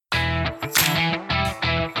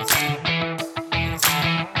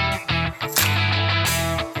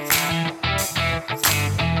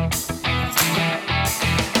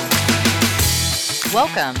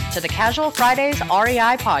Welcome to the Casual Fridays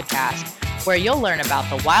REI podcast, where you'll learn about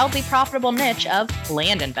the wildly profitable niche of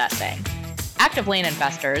land investing. Active land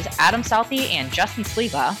investors Adam Southey and Justin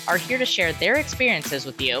Sleva are here to share their experiences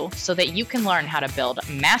with you so that you can learn how to build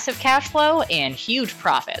massive cash flow and huge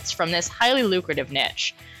profits from this highly lucrative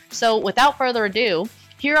niche. So without further ado,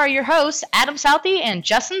 here are your hosts, Adam Southey and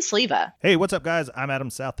Justin Sleva. Hey, what's up, guys? I'm Adam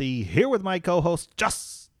Southey here with my co-host,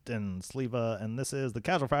 Justin Sleva, and this is the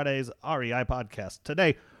Casual Fridays REI podcast.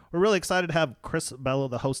 Today, we're really excited to have Chris Bello,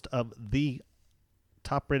 the host of the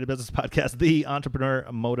top-rated business podcast, the Entrepreneur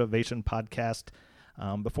Motivation Podcast.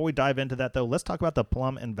 Before we dive into that, though, let's talk about the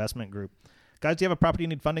Plum Investment Group. Guys, do you have a property you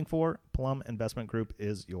need funding for? Plum Investment Group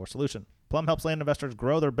is your solution. Plum helps land investors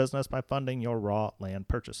grow their business by funding your raw land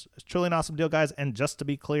purchase. It's truly an awesome deal, guys, and just to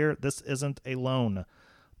be clear, this isn't a loan.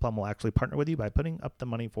 Plum will actually partner with you by putting up the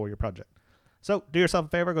money for your project. So do yourself a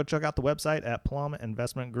favor, go check out the website at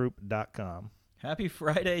pluminvestmentgroup.com. Happy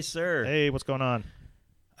Friday, sir. Hey, what's going on?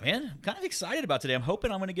 Man, I'm kind of excited about today. I'm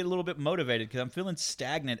hoping I'm going to get a little bit motivated because I'm feeling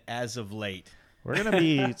stagnant as of late. We're going to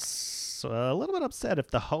be a little bit upset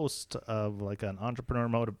if the host of like the Entrepreneur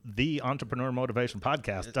Motivation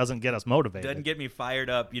Podcast doesn't get us motivated. Doesn't get me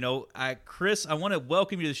fired up. You know, Chris, I want to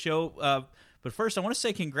welcome you to the show. But first, I want to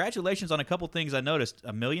say congratulations on a couple things I noticed.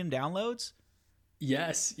 1 million downloads?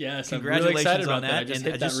 Yes. Congratulations I'm really excited on about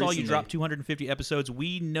that. I just saw you drop 250 episodes.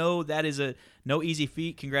 We know that is no easy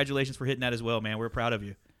feat. Congratulations for hitting that as well, man. We're proud of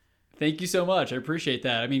you. Thank you so much. I appreciate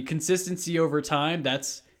that. I mean, consistency over time,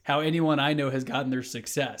 that's how anyone I know has gotten their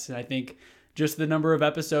success. And I think just the number of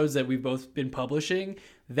episodes that we've both been publishing,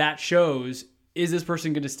 that shows, is this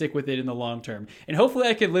person going to stick with it in the long term? And hopefully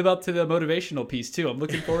I can live up to the motivational piece too. I'm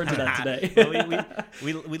looking forward to that today.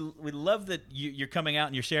 we love that you're coming out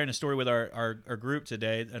and you're sharing a story with our group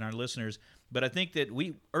today and our listeners. But I think that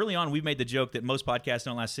early on we made the joke that most podcasts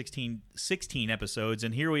don't last 16 episodes,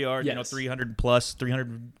 and here we are, yes. 300 plus,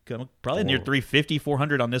 300, probably near 350,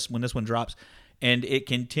 400 on this when this one drops. And you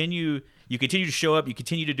continue to show up, you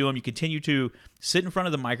continue to do them, you continue to sit in front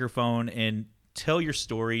of the microphone and tell your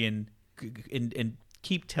story and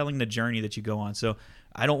keep telling the journey that you go on. So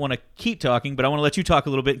I don't want to keep talking, but I want to let you talk a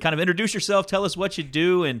little bit, kind of introduce yourself, tell us what you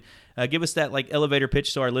do, and give us that like elevator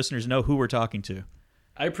pitch so our listeners know who we're talking to.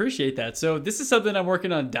 I appreciate that. So this is something I'm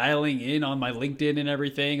working on dialing in on my LinkedIn and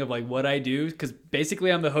everything of like what I do, because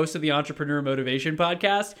basically I'm the host of the Entrepreneur Motivation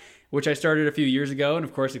Podcast, which I started a few years ago, and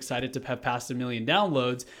of course excited to have passed 1 million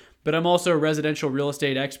downloads. But I'm also a residential real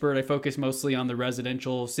estate expert. I focus mostly on the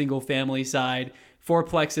residential single family side,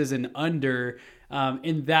 fourplexes and under.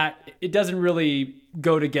 In that it doesn't really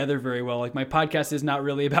go together very well. Like my podcast is not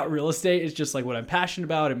really about real estate. It's just like what I'm passionate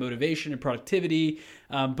about and motivation and productivity.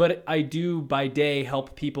 But I do by day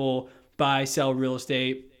help people buy, sell real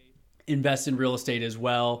estate, invest in real estate as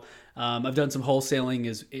well. I've done some wholesaling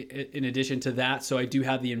in addition to that. So I do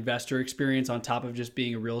have the investor experience on top of just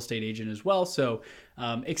being a real estate agent as well. So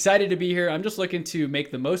excited to be here. I'm just looking to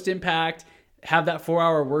make the most impact, have that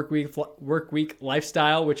 4-hour work week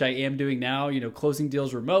lifestyle, which I am doing now, closing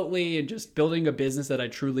deals remotely and just building a business that I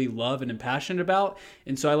truly love and am passionate about.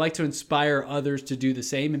 And so I like to inspire others to do the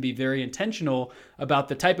same and be very intentional about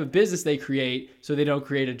the type of business they create so they don't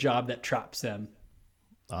create a job that traps them.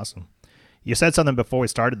 Awesome. You said something before we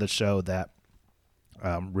started the show that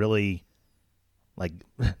really, like,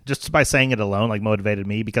 just by saying it alone, like, motivated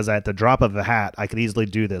me, because at the drop of a hat, I could easily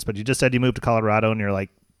do this. But you just said you moved to Colorado and you're like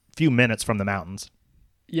a few minutes from the mountains.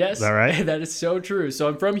 Yes, is that right? That is so true. So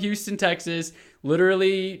I'm from Houston, Texas.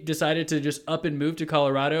 Literally decided to just up and move to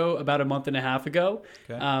Colorado about a month and a half ago.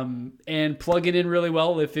 Okay. And plug it in really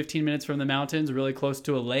well. Live 15 minutes from the mountains, really close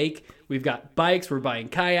to a lake. We've got bikes. We're buying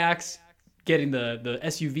kayaks, getting the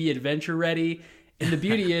SUV adventure ready. And the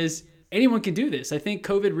beauty is anyone can do this. I think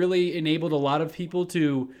COVID really enabled a lot of people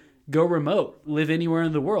to go remote, live anywhere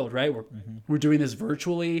in the world, right? We're doing this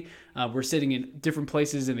virtually. We're sitting in different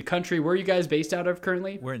places in the country. Where are you guys based out of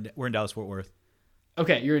currently? We're in Dallas-Fort Worth.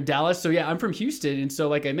 Okay, you're in Dallas. So yeah, I'm from Houston. And so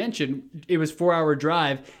like I mentioned, it was 4-hour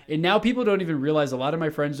drive. And now people don't even realize, a lot of my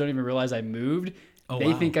friends don't even realize I moved.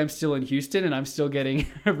 They think I'm still in Houston and I'm still getting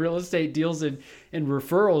real estate deals and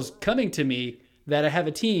referrals coming to me that I have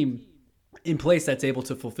a team in place that's able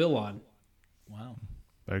to fulfill on. Wow.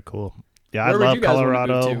 Very cool. Yeah, Where I would love you guys want to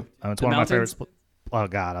Colorado. move to? It's The one mountains? of my favorites. Oh,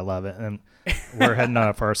 God, I love it. And we're heading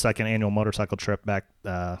for our second annual motorcycle trip back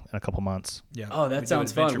in a couple months. Yeah. Oh, that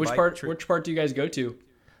sounds fun. Which part do you guys go to?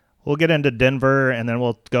 We'll get into Denver, and then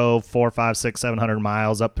we'll go 400, 500, 600, 700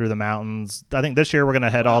 miles up through the mountains. I think this year we're going to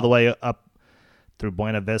head all the way up through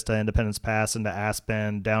Buena Vista, Independence Pass, into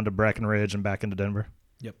Aspen, down to Breckenridge, and back into Denver.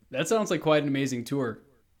 Yep. That sounds like quite an amazing tour.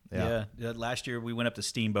 Yeah. Last year we went up to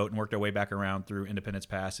Steamboat and worked our way back around through Independence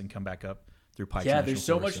Pass and come back up through Pikes Yeah, National there's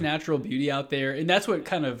so Forest. much natural beauty out there, and that's what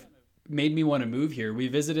kind of made me want to move here. We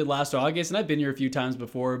visited last August, and I've been here a few times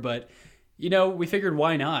before, but we figured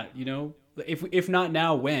why not? If not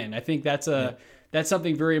now, when? I think that's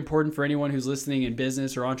something very important for anyone who's listening in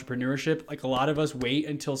business or entrepreneurship. Like a lot of us wait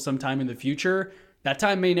until sometime in the future. That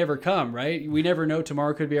time may never come, right? We never know.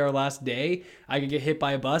 Tomorrow could be our last day. I could get hit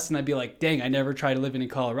by a bus and I'd be like, dang, I never tried living in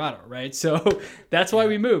Colorado, right? So that's why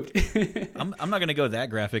we moved. I'm not going to go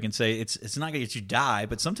that graphic and say it's not going to get you die,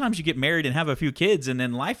 but sometimes you get married and have a few kids and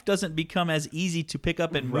then life doesn't become as easy to pick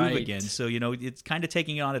up and move again. So, it's kind of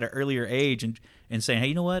taking it on at an earlier age and saying, hey,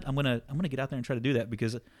 you know what? I'm going to get out there and try to do that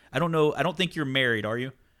because I don't think you're married, are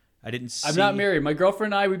you? I'm not married. My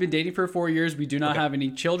girlfriend and I, we've been dating for 4 years. We do not have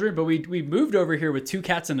any children, but we moved over here with 2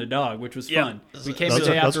 cats and a dog, which was fun. We came a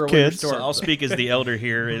day after a winter storm. So I'll speak as the elder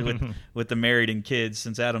here with the married and kids,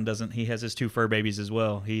 since Adam doesn't. He has his 2 fur babies as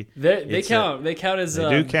well. They count. They count as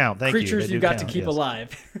creatures you got to keep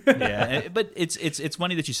alive. Yeah, but it's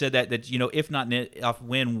funny that you said that if not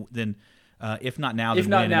when, then if not now, then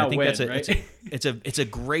when. Now, I think when, that's right? it's a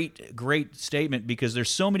great statement because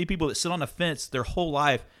there's so many people that sit on the fence their whole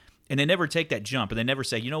life. And they never take that jump, and they never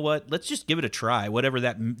say, you know what? Let's just give it a try. Whatever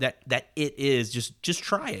that it is, just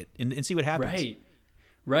try it and see what happens.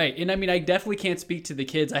 Right. And I mean, I definitely can't speak to the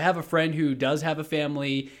kids. I have a friend who does have a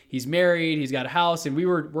family. He's married. He's got a house, and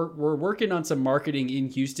we're working on some marketing in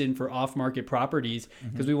Houston for off-market properties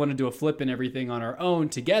because we want to do a flip and everything on our own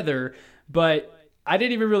together. But I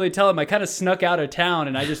didn't even really tell him. I kind of snuck out of town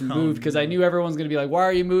and I just moved because I knew everyone's going to be like, why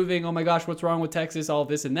are you moving? Oh my gosh, what's wrong with Texas? All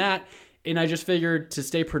this and that. And I just figured to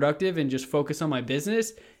stay productive and just focus on my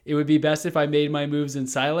business, it would be best if I made my moves in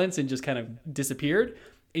silence and just kind of disappeared.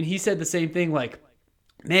 And he said the same thing, like,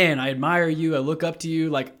 man, I admire you. I look up to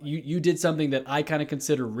you. Like you did something that I kind of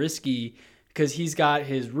consider risky because he's got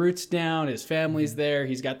his roots down. His family's there.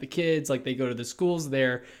 He's got the kids. Like they go to the schools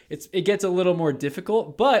there. It gets a little more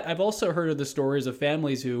difficult. But I've also heard of the stories of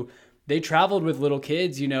families who they traveled with little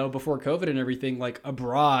kids, before COVID and everything, like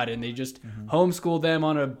abroad, and they just homeschooled them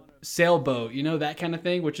on a sailboat, that kind of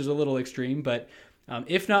thing, which is a little extreme. But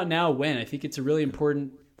if not now, when? I think it's a really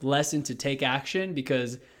important lesson to take action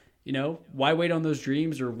because, why wait on those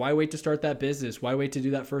dreams or why wait to start that business? Why wait to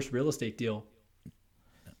do that first real estate deal?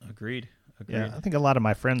 Agreed. Yeah, I think a lot of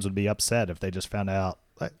my friends would be upset if they just found out,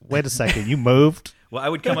 like, wait a second, you moved? Well, I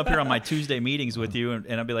would come up here on my Tuesday meetings with you,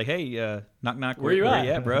 and I'd be like, hey, knock, knock, where you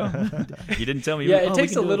at, bro? You didn't tell me. Yeah, it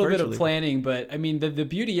takes a little bit of planning, but I mean, the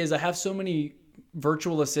beauty is I have so many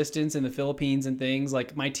virtual assistants in the Philippines and things.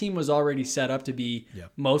 Like my team was already set up to be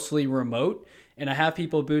mostly remote, and I have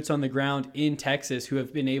people boots on the ground in Texas who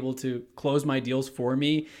have been able to close my deals for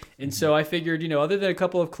me. And so I figured, other than a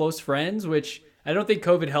couple of close friends, which I don't think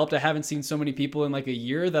COVID helped, I haven't seen so many people in like a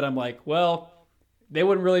year that I'm like, well, they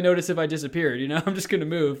wouldn't really notice if I disappeared. I'm just going to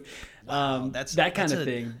move. Wow, that kind of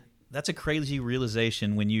thing. That's a crazy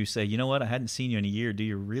realization when you say, you know what, I hadn't seen you in a year. Do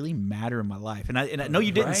you really matter in my life? And I know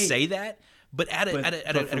you didn't say that, but at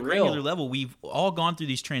a granular level, we've all gone through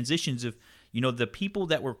these transitions of, the people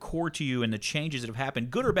that were core to you and the changes that have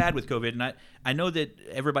happened, good or bad with COVID. And I know that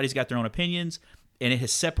everybody's got their own opinions, and it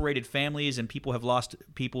has separated families, and people have lost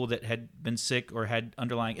people that had been sick or had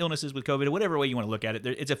underlying illnesses with COVID, or whatever way you want to look at it.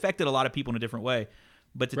 It's affected a lot of people in a different way.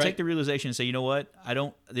 But to take the realization and say, you know what,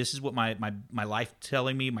 this is what my life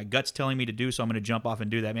telling me, my gut's telling me to do, so I'm going to jump off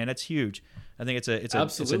and do that, man. That's huge. I think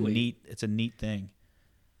it's a neat thing.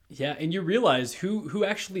 Yeah, and you realize who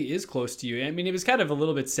actually is close to you. I mean, it was kind of a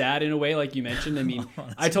little bit sad in a way, like you mentioned. I mean,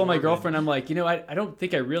 I told my girlfriend, I'm like, I don't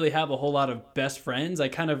think I really have a whole lot of best friends. I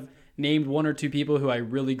kind of named 1 or 2 people who I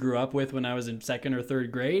really grew up with when I was in 2nd or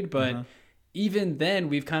 3rd grade, but even then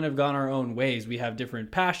we've kind of gone our own ways. We have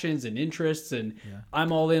different passions and interests, and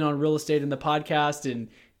I'm all in on real estate and the podcast, and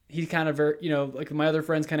he's kind of, like my other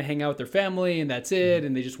friends kind of hang out with their family and that's it,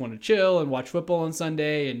 and they just want to chill and watch football on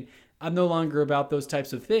Sunday, and I'm no longer about those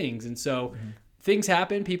types of things. And so things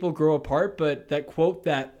happen, people grow apart, but that quote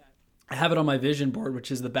that I have it on my vision board,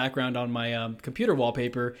 which is the background on my computer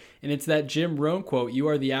wallpaper, and it's that Jim Rohn quote, you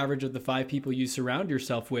are the average of the 5 people you surround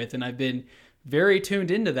yourself with. And I've been very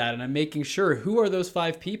tuned into that, and I'm making sure, who are those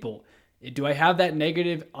 5 people? Do I have that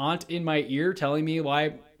negative aunt in my ear telling me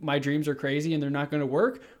why my dreams are crazy and they're not going to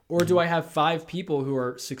work? Or do I have 5 people who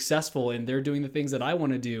are successful and they're doing the things that I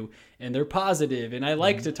want to do and they're positive and I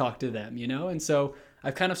like to talk to them, And so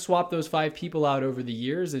I've kind of swapped those 5 people out over the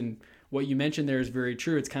years, and what you mentioned there is very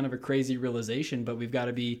true. It's kind of a crazy realization, but we've got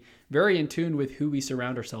to be very in tune with who we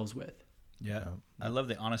surround ourselves with. Yeah, I love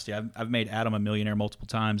the honesty. I've made Adam a millionaire multiple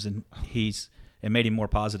times, and he's it made him more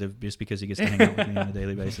positive just because he gets to hang out with me on a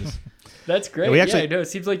daily basis. That's great. Yeah, we actually- I know. It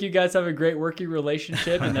seems like you guys have a great working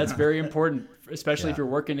relationship, and that's very important, especially if you're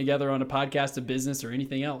working together on a podcast, a business, or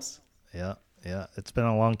anything else. Yeah. Yeah, it's been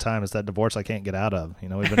a long time. It's that divorce I can't get out of. You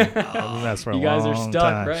know, we've been that's for a You guys long are stuck,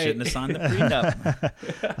 time. right? Shouldn't have signed the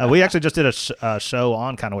prenup. We actually just did a show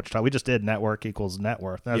on kind of what you're talking. We just did network equals net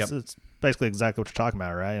worth. It's basically exactly what you're talking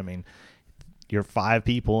about, right? I mean, you're 5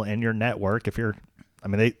 people in your network. It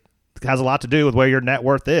has a lot to do with where your net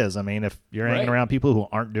worth is. I mean, if you're hanging around people who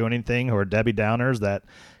aren't doing anything, who are Debbie Downers, that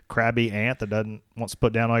crabby aunt that wants to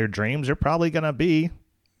put down all your dreams, you're probably going to be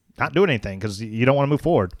not doing anything because you don't want to move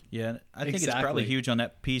forward. Yeah, I think it's probably huge on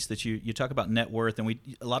that piece that you talk about net worth, and we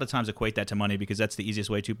a lot of times equate that to money because that's the easiest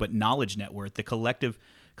way to. But knowledge net worth, the collective,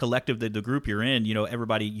 the group you're in,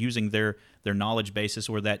 everybody using their knowledge basis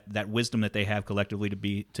or that wisdom that they have collectively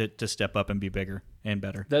to step up and be bigger and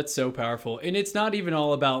better. That's so powerful, and it's not even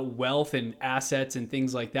all about wealth and assets and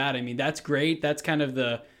things like that. I mean, that's great. That's kind of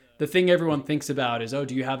the thing everyone thinks about is, oh,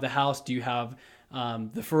 do you have the house? Do you have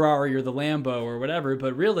the Ferrari or the Lambo or whatever?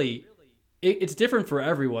 But really, it's different for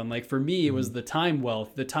everyone. Like for me, it was the time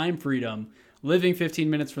wealth, the time freedom, living 15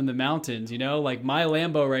 minutes from the mountains. Like my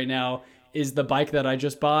Lambo right now is the bike that I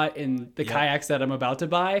just bought and the kayaks that I'm about to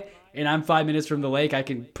buy. And I'm 5 minutes from the lake. I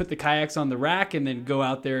can put the kayaks on the rack and then go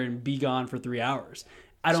out there and be gone for 3 hours.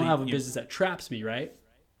 I don't have a business that traps me, right?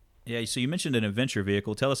 Yeah, so you mentioned an adventure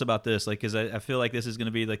vehicle. Tell us about this, because I feel like this is going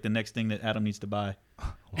to be like the next thing that Adam needs to buy.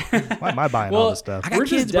 Why am I buying all this stuff? We're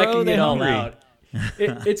just decking it all hungry. out.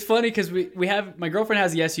 It's funny because we have, my girlfriend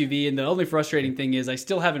has the SUV, and the only frustrating thing is I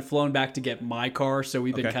still haven't flown back to get my car, so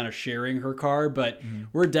we've been kind of sharing her car, but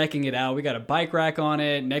we're decking it out. We got a bike rack on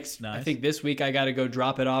it. Nice. I think this week I got to go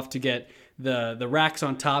drop it off to get the racks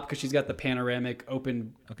on top because she's got the panoramic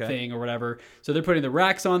open thing or whatever. So they're putting the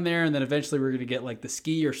racks on there, and then eventually we're going to get like the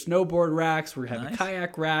ski or snowboard racks. We're going to have a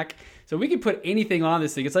kayak rack. So we can put anything on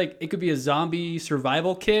this thing. It's like it could be a zombie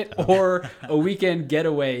survival kit or a weekend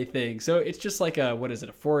getaway thing. So it's just like a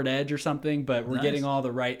Ford Edge or something, but we're getting all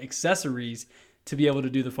the right accessories to be able to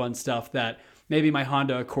do the fun stuff that maybe my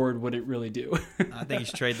Honda Accord wouldn't really do. I think you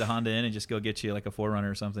should trade the Honda in and just go get you like a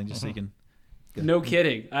 4Runner or something just so you can... No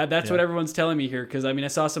kidding. That's what everyone's telling me here because I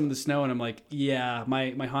saw some of the snow and I'm like, yeah,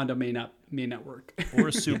 my Honda may not work. Or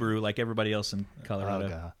a Subaru like everybody else in Colorado. Oh,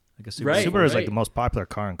 God. Like a Subaru. Right. Subaru is like the most popular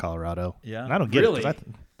car in Colorado. Yeah. And I don't get Really? it because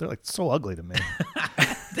they're like so ugly to me.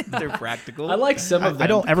 They're practical. I like some of them. I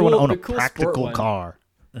don't ever want to own a cool practical sport one. car.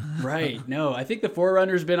 Right. No, I think the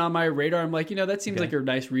 4Runner's been on my radar. I'm like, that seems like a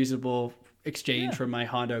nice, reasonable exchange from my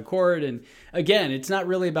Honda Accord. And again, it's not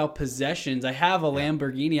really about possessions. I have a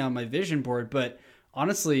Lamborghini on my vision board, but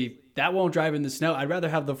honestly, that won't drive in the snow. I'd rather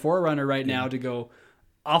have the 4Runner right now to go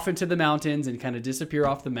off into the mountains and kind of disappear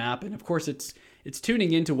off the map. And of course, it's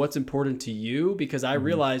tuning into what's important to you because I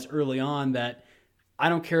realized early on that I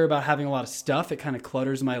don't care about having a lot of stuff. It kind of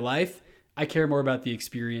clutters my life. I care more about the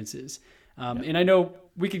experiences. And I know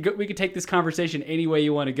we could take this conversation any way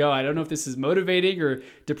you want to go. I don't know if this is motivating or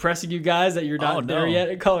depressing you guys that you're not there yet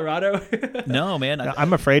in Colorado. No, man.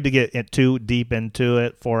 I'm afraid to get too deep into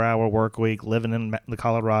it. 4-hour work week, living in the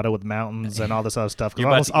Colorado with mountains and all this other stuff.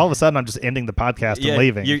 Because all of a sudden, I'm just ending the podcast and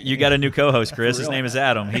leaving. You got a new co-host, Chris. His name is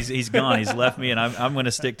Adam. He's gone. He's left me, and I'm going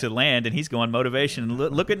to stick to land, and he's going motivation.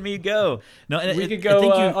 Look at me go. No, we could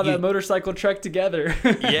go on that motorcycle trek together.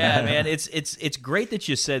 Yeah, man. It's great that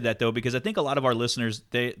you said that though, because I think a lot of our listeners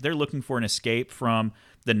they're looking for an escape from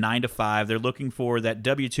the 9 to 5. They're looking for that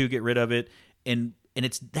W-2, get rid of it, and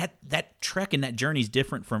it's that trek and that journey is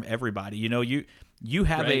different from everybody. You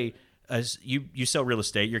have you sell real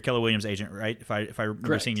estate. You're a Keller Williams agent, right? If I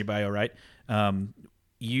remember seeing your bio right.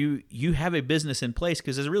 You have a business in place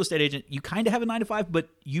because as a real estate agent, you kind of have a 9 to 5, but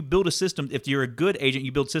you build a system. If you're a good agent,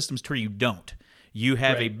 you build systems to where you don't. You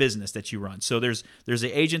have a business that you run. So there's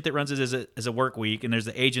the agent that runs it as a work week, and there's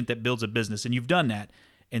the agent that builds a business, and you've done that.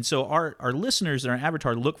 And so our listeners and our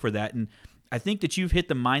avatar look for that. And I think that you've hit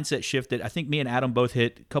the mindset shift that I think me and Adam both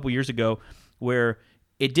hit a couple years ago, where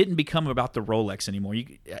it didn't become about the Rolex anymore.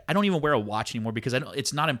 I don't even wear a watch anymore because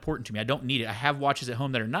it's not important to me. I don't need it. I have watches at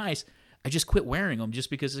home that are nice. I just quit wearing them just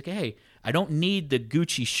because, hey, I don't need the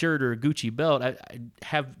Gucci shirt or a Gucci belt. I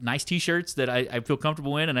have nice T-shirts that I feel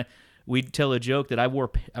comfortable in, and we'd tell a joke that I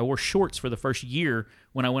wore shorts for the first year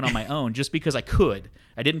when I went on my own just because I could.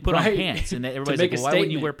 I didn't put on pants. And everybody's like, well, why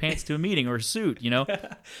wouldn't you wear pants to a meeting or a suit,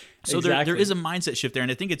 So Exactly. there is a mindset shift there.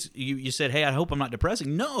 And I think it's you said, hey, I hope I'm not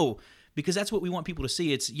depressing. No, because that's what we want people to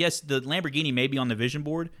see. It's, yes, the Lamborghini may be on the vision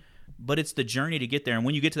board, but it's the journey to get there. And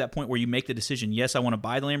when you get to that point where you make the decision, yes, I want to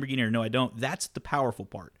buy the Lamborghini, or no, I don't, that's the powerful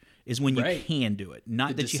part, is when you can do it. Not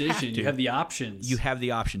the that decision, you have to. You have the options. You have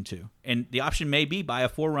the option to. And the option may be buy a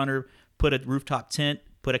 4Runner, put a rooftop tent,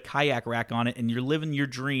 put a kayak rack on it, and you're living your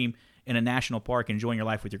dream in a national park, enjoying your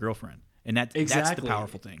life with your girlfriend. And that's the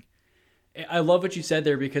powerful thing. I love what you said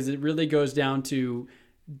there, because it really goes down to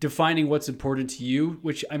defining what's important to you,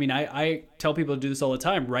 which, I mean, I tell people to do this all the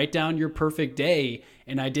time. Write down your perfect day.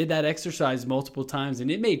 And I did that exercise multiple times,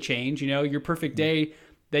 and it may change. Your perfect day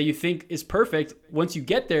that you think is perfect, once you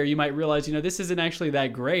get there, you might realize, this isn't actually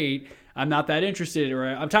that great. I'm not that interested, or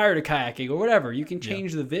I'm tired of kayaking, or whatever. You can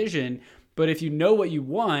change the vision. But if you know what you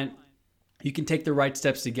want, you can take the right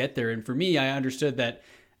steps to get there. And for me, I understood that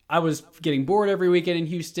I was getting bored every weekend in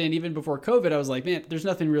Houston. Even before COVID, I was like, man, there's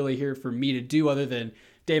nothing really here for me to do other than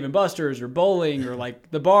Dave and Buster's or bowling or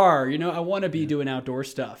like the bar. I want to be doing outdoor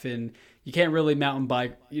stuff. And you can't really mountain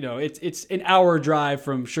bike. It's an hour drive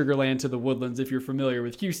from Sugar Land to the Woodlands if you're familiar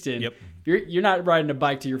with Houston. Yep. You're not riding a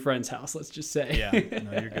bike to your friend's house, let's just say. Yeah,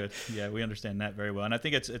 no, you're good. Yeah, we understand that very well. And I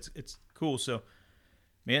think it's cool. So,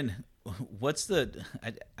 man, what's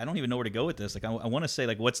I don't even know where to go with this. Like, I want to say,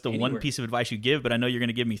 like, what's the one piece of advice you give, but I know you're going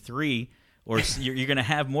to give me three, or you're going to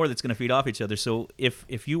have more that's going to feed off each other. So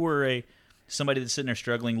if you were somebody that's sitting there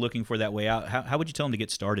struggling, looking for that way out, how would you tell them to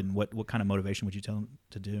get started, and what kind of motivation would you tell them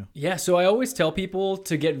to do? Yeah, so I always tell people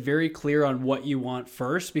to get very clear on what you want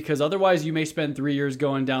first, because otherwise you may spend 3 years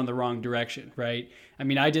going down the wrong direction, right? I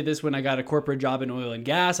mean, I did this when I got a corporate job in oil and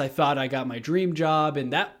gas. I thought I got my dream job,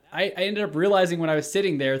 and that I ended up realizing when I was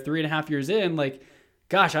sitting there 3.5 years in, like,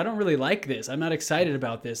 gosh, I don't really like this. I'm not excited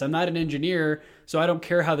about this. I'm not an engineer, so I don't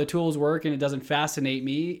care how the tools work, and it doesn't fascinate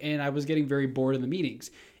me, and I was getting very bored in the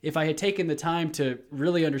meetings. If I had taken the time to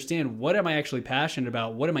really understand what am I actually passionate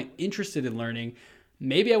about, what am I interested in learning,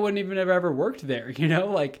 maybe I wouldn't even have ever worked there.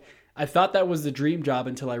 Like, I thought that was the dream job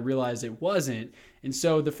until I realized it wasn't. And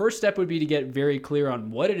so the first step would be to get very clear on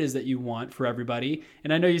what it is that you want for everybody.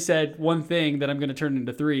 And I know you said one thing that I'm going to turn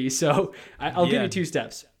into three, so I'll give you 2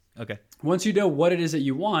 steps. Okay. Once you know what it is that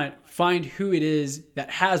you want, find who it is that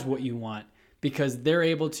has what you want, because they're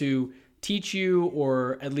able to teach you,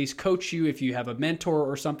 or at least coach you if you have a mentor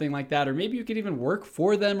or something like that. Or maybe you could even work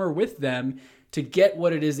for them or with them to get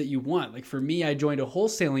what it is that you want. Like for me, I joined a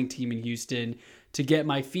wholesaling team in Houston to get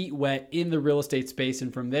my feet wet in the real estate space.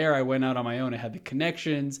 And from there, I went out on my own. I had the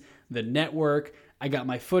connections, the network. I got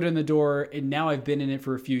my foot in the door, and now I've been in it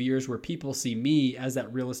for a few years where people see me as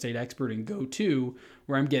that real estate expert and go-to,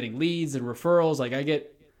 where I'm getting leads and referrals. Like I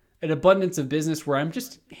get an abundance of business where I'm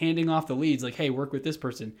just handing off the leads, like, hey, work with this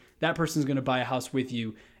person. That person's going to buy a house with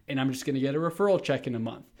you, and I'm just going to get a referral check in a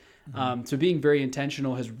month. So being very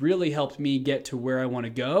intentional has really helped me get to where I want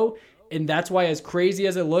to go. And that's why, as crazy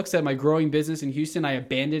as it looks at my growing business in Houston, I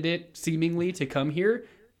abandoned it seemingly to come here.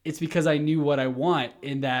 It's because I knew what I want,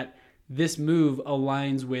 and that this move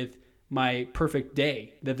aligns with my perfect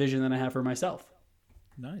day, the vision that I have for myself.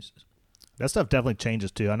 Nice. That stuff definitely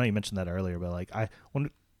changes too. I know you mentioned that earlier, but like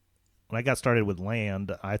when I got started with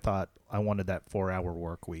land, I thought I wanted that 4-hour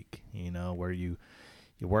work week, where you're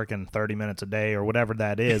working 30 minutes a day or whatever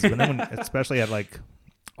that is. But then especially at like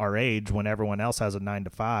our age, when everyone else has a 9 to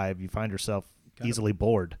 5, you find yourself easily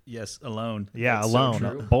bored. Yes, alone. Yeah, That's alone,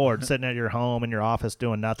 so bored, sitting at your home in your office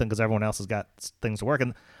doing nothing because everyone else has got things to work.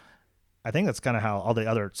 And I think that's kind of how all the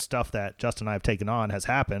other stuff that Justin and I have taken on has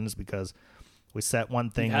happened, is because we set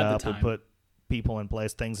one thing up, we put people in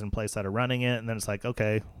place, things in place that are running it, and then it's like,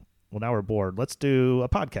 okay, well, now we're bored. Let's do a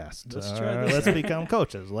podcast. Let's become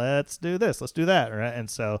coaches. Let's do this. Let's do that. Right. And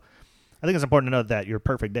so I think it's important to know that your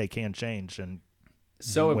perfect day can change, and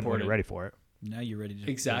when you're ready for it. Now you're ready to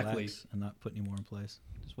relax and not put any more in place.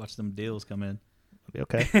 Just watch them deals come in.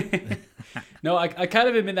 Okay. No, I kind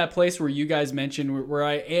of am in that place where you guys mentioned where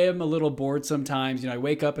I am a little bored sometimes. I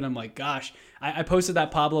wake up and I'm like, gosh, I posted that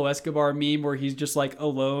Pablo Escobar meme where he's just like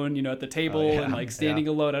alone, at the table and like standing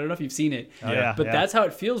alone. I don't know if you've seen it, but that's how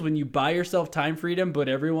it feels when you buy yourself time freedom, but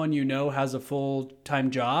everyone has a full-time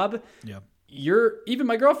job. Yeah. Even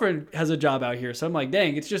my girlfriend has a job out here. So I'm like,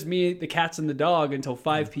 dang, it's just me, the cats and the dog until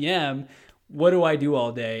 5 p.m. What do I do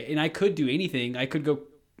all day? And I could do anything. I could go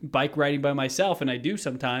bike riding by myself, and I do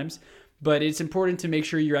sometimes, but it's important to make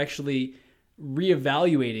sure you're actually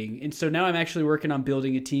reevaluating. And so now I'm actually working on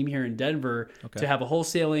building a team here in Denver to have a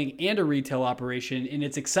wholesaling and a retail operation. And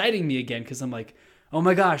it's exciting me again, because I'm like, oh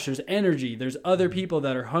my gosh, there's energy. There's other people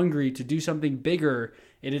that are hungry to do something bigger.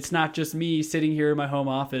 And it's not just me sitting here in my home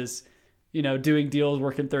office, doing deals,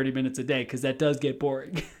 working 30 minutes a day, because that does get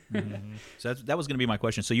boring. So that was going to be my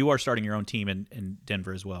question. So you are starting your own team in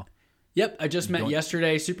Denver as well? Yep, I just met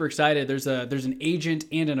yesterday. Super excited. There's an agent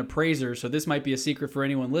and an appraiser, so this might be a secret for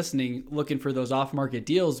anyone listening looking for those off-market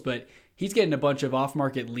deals, but he's getting a bunch of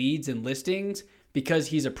off-market leads and listings because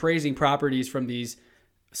he's appraising properties from these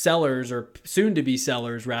sellers, or soon to be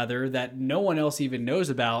sellers rather, that no one else even knows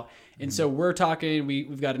about. And so we're talking,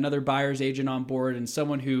 we've got another buyer's agent on board and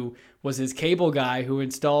someone who was his cable guy who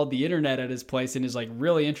installed the internet at his place and is like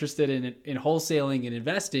really interested in wholesaling and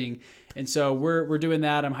investing. And so we're doing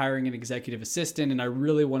that. I'm hiring an executive assistant, and I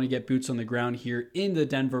really want to get boots on the ground here in the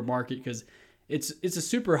Denver market because it's a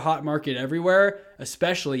super hot market everywhere,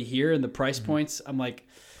 especially here. And the price points, I'm like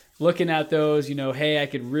looking at those, hey, I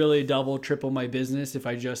could really double, triple my business if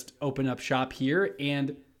I just open up shop here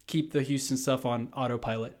and keep the Houston stuff on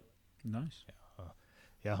autopilot. Nice.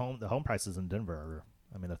 Yeah, the home prices in Denver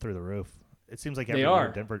they're through the roof. It seems like They are.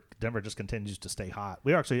 Denver just continues to stay hot.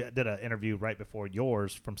 We actually did an interview right before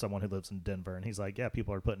yours from someone who lives in Denver, and he's like, yeah,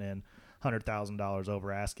 people are putting in $100,000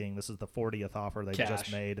 over asking. This is the 40th offer they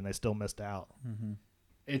just made, and they still missed out. Mm-hmm.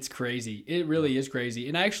 It's crazy. It really is crazy.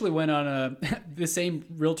 And I actually went on the same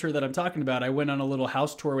realtor that I'm talking about. I went on a little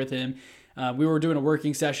house tour with him. We were doing a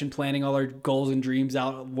working session, planning all our goals and dreams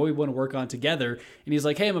out, what we want to work on together. And he's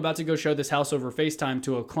like, hey, I'm about to go show this house over FaceTime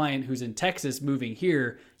to a client who's in Texas moving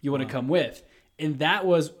here. You want to come with? And that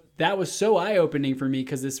was so eye-opening for me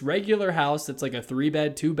because this regular house that's like a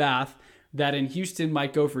 3-bed, 2-bath that in Houston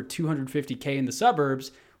might go for $250K in the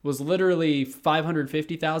suburbs was literally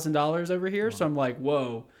 $550,000 over here. So I'm like,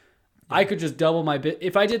 whoa, I could just double my bit.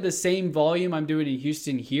 If I did the same volume I'm doing in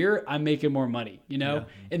Houston here, I'm making more money, Yeah.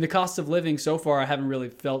 And the cost of living so far, I haven't really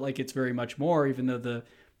felt like it's very much more, even though the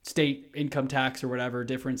state income tax or whatever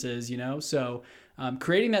difference is, So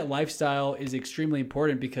creating that lifestyle is extremely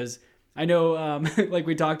important because I know, like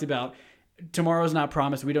we talked about, tomorrow's not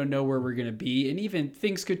promised. We don't know where we're going to be. And even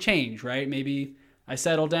things could change, right? Maybe I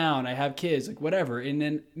settle down, I have kids, like whatever. And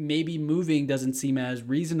then maybe moving doesn't seem as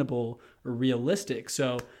reasonable or realistic.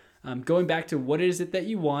 So going back to what is it that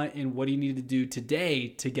you want and what do you need to do today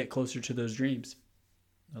to get closer to those dreams?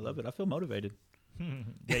 I love it. I feel motivated.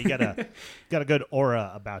 Yeah, you got a good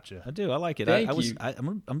aura about you. I do. I like it. Thank I'm you.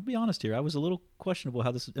 gonna be honest here. I was a little questionable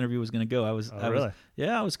how this interview was going to go. I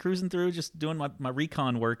was cruising through, just doing my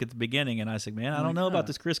recon work at the beginning, and I said, man, I don't know about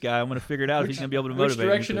this Chris guy. I'm going to figure it out if he's going to be able to motivate me.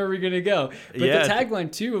 Which direction are we going to go? But the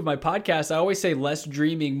tagline too of my podcast, I always say less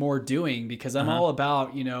dreaming, more doing, because I'm all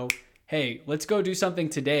about, hey, let's go do something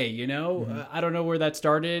today. I don't know where that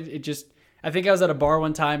started. I think I was at a bar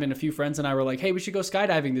one time and a few friends and I were like, hey, we should go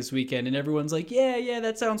skydiving this weekend. And everyone's like, yeah,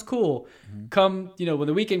 that sounds cool. Come, when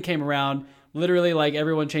the weekend came around, literally like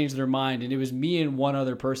everyone changed their mind. And it was me and one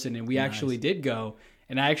other person. And we actually did go.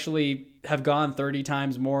 And I actually have gone 30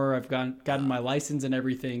 times more. I've gotten my license and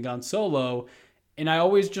everything, gone solo. And I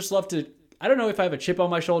always just love to, I don't know if I have a chip on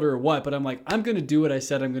my shoulder or what, but I'm like, I'm going to do what I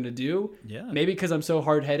said I'm going to do. Yeah. Maybe because I'm so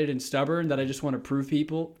hard-headed and stubborn that I just want to prove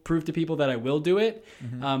to people that I will do it.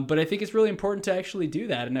 But I think it's really important to actually do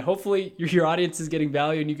that. And hopefully your audience is getting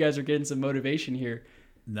value and you guys are getting some motivation here.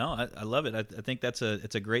 No, I love it. I think it's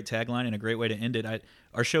a great tagline and a great way to end it.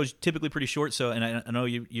 Our show's typically pretty short, so and I know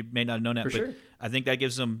you may not have known that, but sure. I think that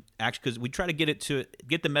gives them action because we try to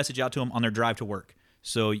get the message out to them on their drive to work.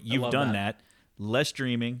 So you've done that. Less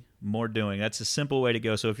dreaming, more doing. That's a simple way to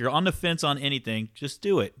go. So if you're on the fence on anything, just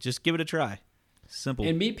do it. Just give it a try. Simple.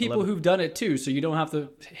 And meet people who've done it too, so you don't have to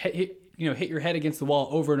hit your head against the wall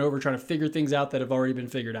over and over trying to figure things out that have already been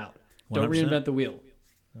figured out. 100%. Don't reinvent the wheel.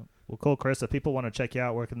 Well, cool, Chris. If people want to check you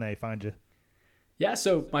out, where can they find you? Yeah,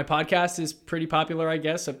 so my podcast is pretty popular, I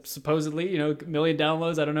guess. Supposedly, 1 million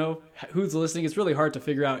downloads. I don't know who's listening. It's really hard to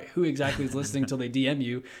figure out who exactly is listening until they DM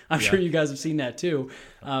you. I'm sure you guys have seen that too.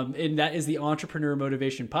 And that is the Entrepreneur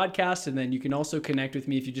Motivation Podcast. And then you can also connect with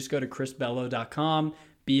me if you just go to chrisbello.com.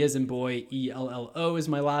 B as in boy, ELLO is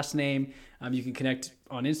my last name. You can connect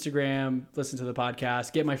on Instagram, listen to the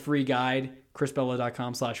podcast, get my free guide,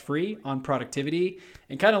 chrisbello.com/free on productivity,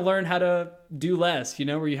 and kind of learn how to do less,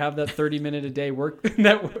 where you have that 30-minute a day work.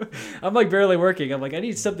 I'm like barely working. I'm like, I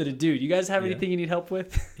need something to do. Do you guys have anything you need help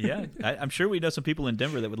with? Yeah, I'm sure we know some people in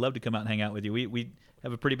Denver that would love to come out and hang out with you. We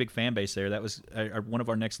have a pretty big fan base there. That was one of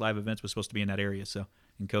our next live events was supposed to be in that area. So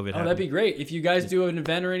in COVID happened. That'd be great. If you guys do an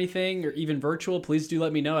event or anything, or even virtual, please do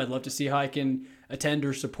let me know. I'd love to see how I can attend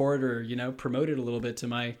or support or promote it a little bit to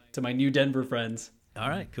my new Denver friends. All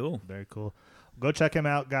right, cool. Very cool. Go check him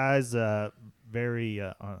out, guys. Very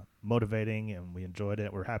motivating, and we enjoyed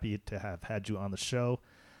it. We're happy to have had you on the show.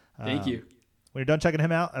 Thank you. When you're done checking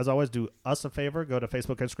him out, as always, do us a favor. Go to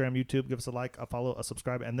Facebook, Instagram, YouTube. Give us a like, a follow, a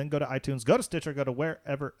subscribe, and then go to iTunes, go to Stitcher, go to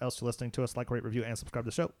wherever else you're listening to us. Like, rate, review, and subscribe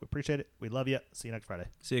to the show. We appreciate it. We love you. See you next Friday.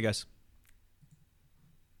 See you guys.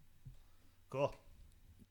 Cool.